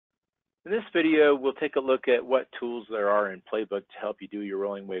In this video, we'll take a look at what tools there are in Playbook to help you do your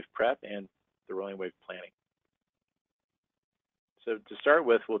rolling wave prep and the rolling wave planning. So to start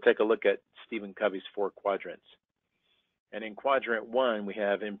with, we'll take a look at Stephen Covey's 4 quadrants. And in quadrant 1, we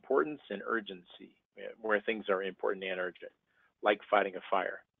have importance and urgency, where things are important and urgent, like fighting a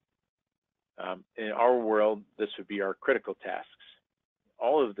fire. In our world, this would be our critical tasks.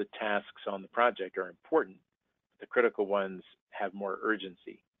 All of the tasks on the project are important. The critical ones have more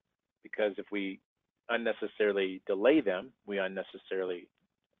urgency, because if we unnecessarily delay them, we unnecessarily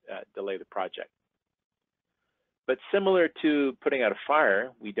delay the project. But similar to putting out a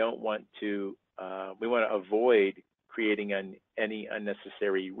fire, we want to avoid creating any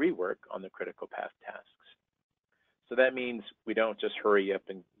unnecessary rework on the critical path tasks. So that means we don't just hurry up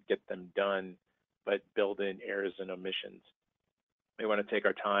and get them done, but build in errors and omissions. We want to take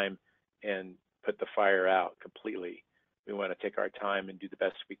our time and put the fire out completely. We want to take our time and do the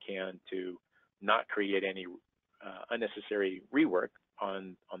best we can to not create any unnecessary rework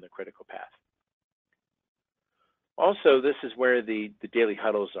on the critical path. Also, this is where the daily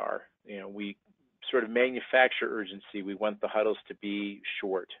huddles are. We sort of manufacture urgency. We want the huddles to be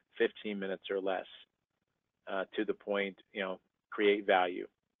short, 15 minutes or less, to the point, create value.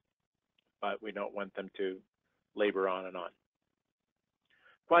 But we don't want them to labor on and on.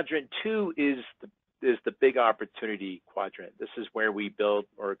 Quadrant 2 is the big opportunity quadrant. This is where we build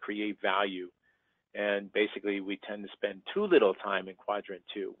or create value. And basically, we tend to spend too little time in quadrant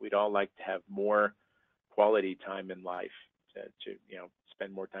 2. We'd all like to have more quality time in life, to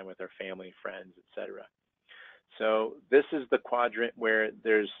spend more time with our family, friends, etc. So this is the quadrant where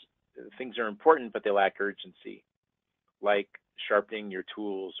things are important, but they lack urgency, like sharpening your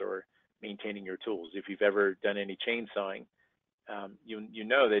tools or maintaining your tools. If you've ever done any chainsawing, you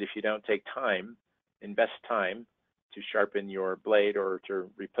know that if you don't take time, invest time to sharpen your blade or to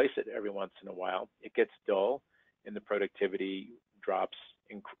replace it every once in a while, it gets dull and the productivity drops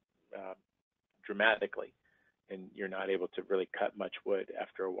dramatically, and you're not able to really cut much wood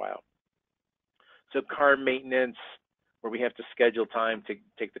after a while. So car maintenance, where we have to schedule time to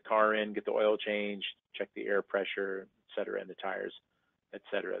take the car in, get the oil changed, check the air pressure, etc., and the tires,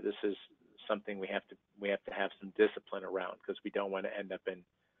 etc. This is something we have to have some discipline around, because we don't want to end up in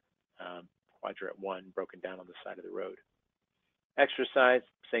quadrant 1, broken down on the side of the road. Exercise,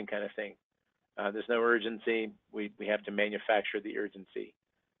 same kind of thing. There's no urgency. We have to manufacture the urgency.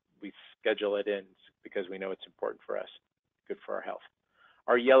 We schedule it in because we know it's important for us, good for our health.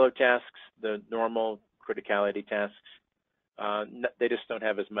 Our yellow tasks, the normal criticality tasks, they just don't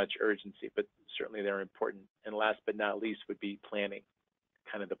have as much urgency, but certainly they're important. And last but not least would be planning,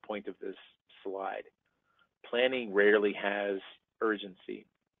 kind of the point of this slide. Planning rarely has urgency.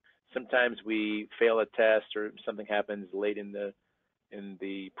 Sometimes we fail a test or something happens late in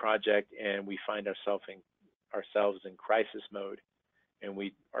the project, and we find ourselves in crisis mode, and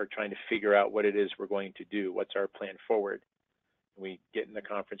we are trying to figure out what it is we're going to do. What's our plan forward? We get in the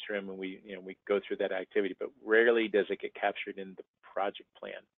conference room and we go through that activity, but rarely does it get captured in the project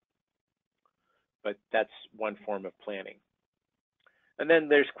plan. But that's one form of planning. And then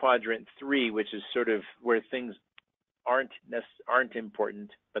there's quadrant 3, which is sort of where things aren't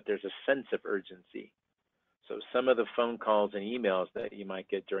important, but there's a sense of urgency. So some of the phone calls and emails that you might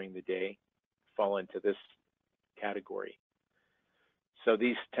get during the day fall into this category. So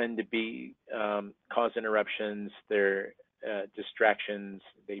these tend to be cause interruptions, they're distractions,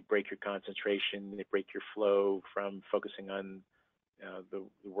 they break your concentration, they break your flow from focusing on the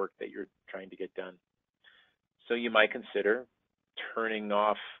work that you're trying to get done. So you might consider turning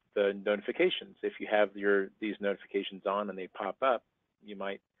off the notifications. If you have these notifications on and they pop up, you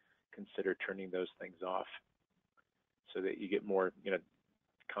might consider turning those things off so that you get more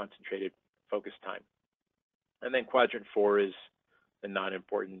concentrated focus time. And then quadrant 4 is the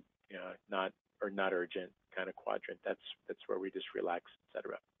non-important, not urgent kind of quadrant. That's where we just relax,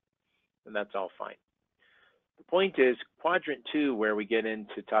 etc. And that's all fine. The point is quadrant 2, where we get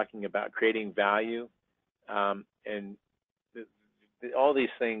into talking about creating value, and all these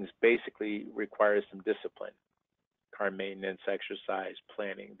things basically require some discipline. Car maintenance, exercise,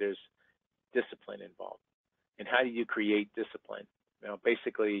 planning. There's discipline involved. And how do you create discipline?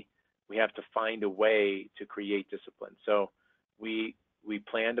 Basically, we have to find a way to create discipline. So we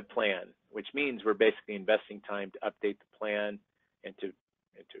plan to plan, which means we're basically investing time to update the plan and to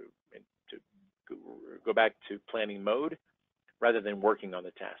go back to planning mode rather than working on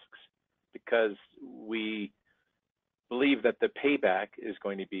the tasks, because we believe that the payback is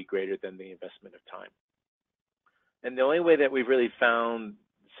going to be greater than the investment of time. And the only way that we've really found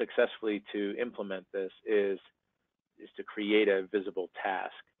successfully to implement this is to create a visible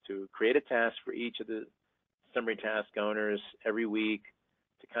task, to create a task for each of the summary task owners every week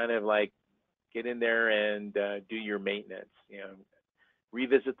to kind of like get in there and do your maintenance.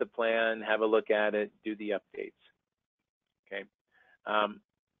 Revisit the plan, have a look at it, do the updates. Okay.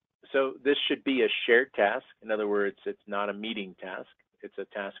 So this should be a shared task. In other words, it's not a meeting task. It's a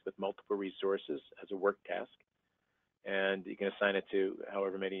task with multiple resources as a work task. And you can assign it to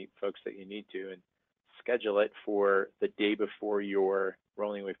however many folks that you need to and schedule it for the day before your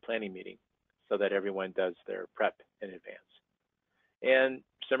rolling wave planning meeting so that everyone does their prep in advance. And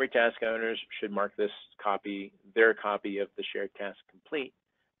summary task owners should mark this copy, their copy of the shared task complete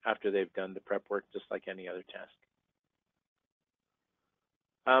after they've done the prep work, just like any other task.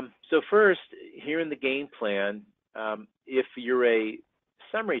 So first, here in the game plan, if you're a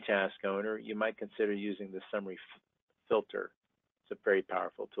summary task owner, you might consider using the summary filter. It's a very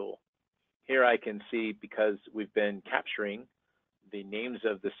powerful tool. Here I can see, because we've been capturing the names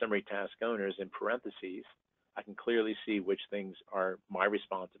of the summary task owners in parentheses, I can clearly see which things are my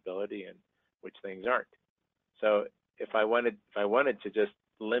responsibility and which things aren't. So if I wanted to just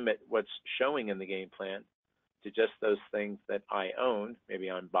limit what's showing in the game plan to just those things that I own,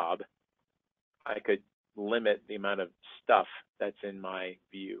 maybe I'm Bob, I could limit the amount of stuff that's in my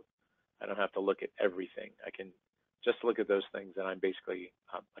view. I don't have to look at everything. I can just look at those things that I'm basically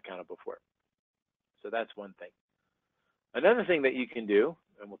accountable for. So that's one thing. Another thing that you can do,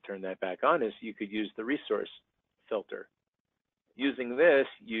 and we'll turn that back on, is you could use the resource filter. Using this,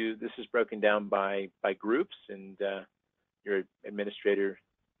 this is broken down by groups, and your administrator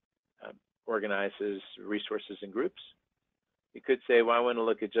organizes resources in groups. You could say, well, I want to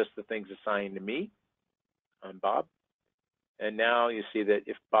look at just the things assigned to me. I'm Bob. And now you see that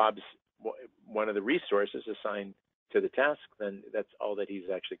if Bob's one of the resources assigned to the task, then that's all that he's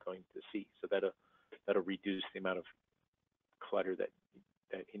actually going to see. So that'll reduce the amount of clutter that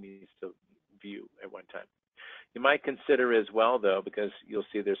he needs to view at one time. You might consider as well, though, because you'll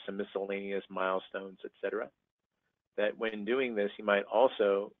see there's some miscellaneous milestones, etc., that when doing this, you might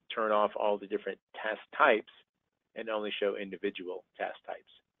also turn off all the different task types and only show individual task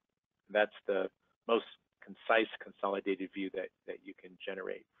types. That's the most concise, consolidated view that you can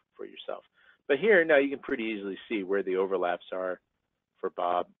generate for yourself. But here, now you can pretty easily see where the overlaps are for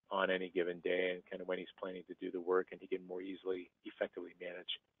Bob on any given day and kind of when he's planning to do the work, and he can more easily, effectively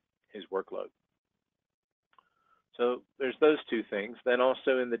manage his workload. So there's those two things. Then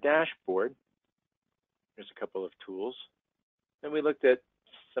also in the dashboard, there's a couple of tools. And we looked at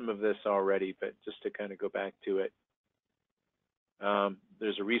some of this already, but just to kind of go back to it,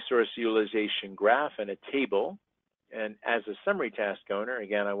 there's a resource utilization graph and a table. And as a summary task owner,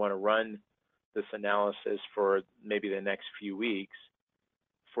 again, I want to run this analysis for maybe the next few weeks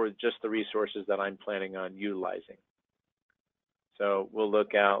for just the resources that I'm planning on utilizing. So we'll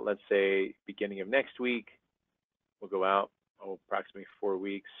look out, let's say, beginning of next week. We'll go out approximately 4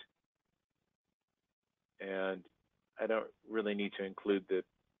 weeks. And I don't really need to include the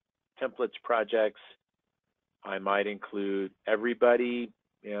templates projects. I might include everybody.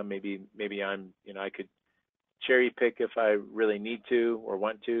 Maybe I'm, I could cherry pick if I really need to or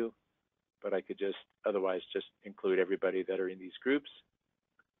want to, but I could just otherwise just include everybody that are in these groups.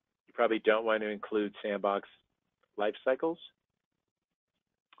 You probably don't want to include sandbox life cycles.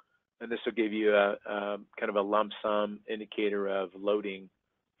 And this will give you a kind of a lump sum indicator of loading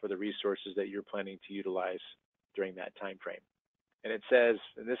for the resources that you're planning to utilize during that time frame. And it says,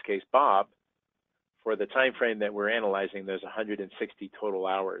 in this case, Bob, for the time frame that we're analyzing, there's 160 total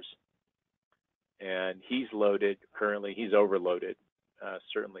hours. And he's loaded, currently he's overloaded,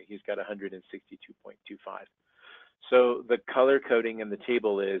 certainly. He's got 162.25. So the color coding in the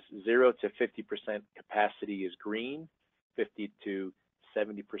table is 0 to 50% capacity is green, 50 to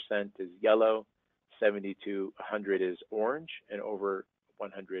 70% is yellow, 70 to 100 is orange, and over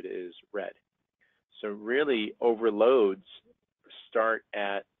 100 is red. So really overloads start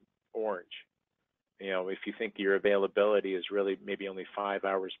at orange. If you think your availability is really maybe only 5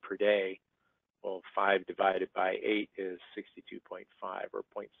 hours per day, well, 5 divided by 8 is 62.5 or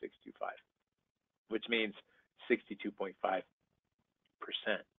 0.625, which means 62.5%.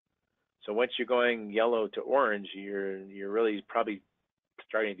 So once you're going yellow to orange, you're really probably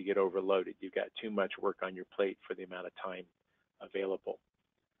starting to get overloaded. You've got too much work on your plate for the amount of time available.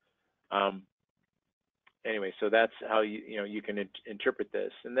 Anyway, so that's how you can interpret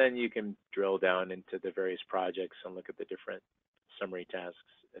this, and then you can drill down into the various projects and look at the different summary tasks,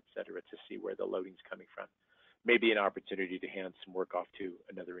 etc., to see where the loading's coming from. Maybe an opportunity to hand some work off to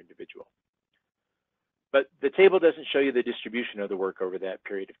another individual. But the table doesn't show you the distribution of the work over that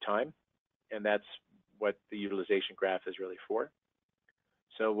period of time, and that's what the utilization graph is really for.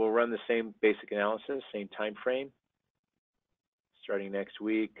 So we'll run the same basic analysis, same time frame, starting next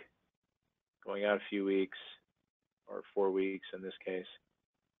week, going out a few weeks, or 4 weeks in this case.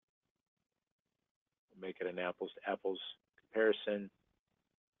 We'll make it an apples to apples comparison.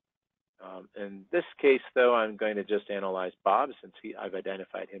 In this case, though, I'm going to just analyze Bob since I've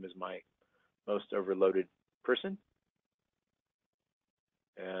identified him as my most overloaded person.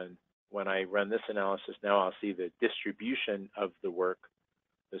 And when I run this analysis now, I'll see the distribution of the work.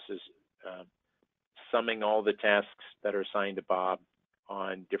 This is summing all the tasks that are assigned to Bob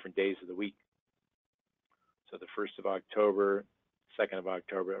on different days of the week. So the 1st of October, 2nd of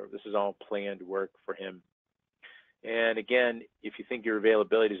October, this is all planned work for him. And again, if you think your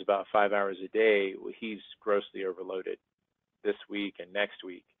availability is about 5 hours a day, well, he's grossly overloaded this week and next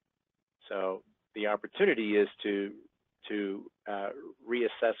week. So the opportunity is to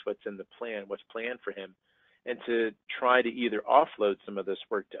reassess what's in the plan, what's planned for him, and to try to either offload some of this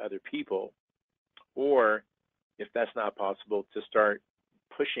work to other people, or if that's not possible, to start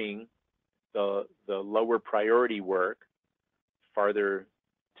pushing the lower priority work farther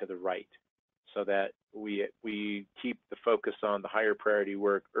to the right, so that we keep the focus on the higher priority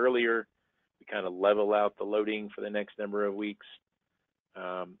work earlier. We kind of level out the loading for the next number of weeks.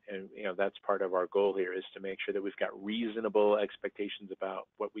 And that's part of our goal here, is to make sure that we've got reasonable expectations about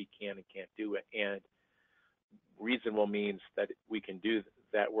what we can and can't do. And reasonable means that we can do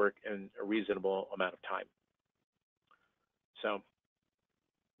that work in a reasonable amount of time. So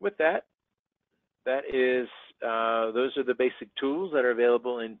with that, those are the basic tools that are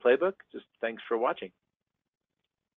available in Playbook. Just thanks for watching.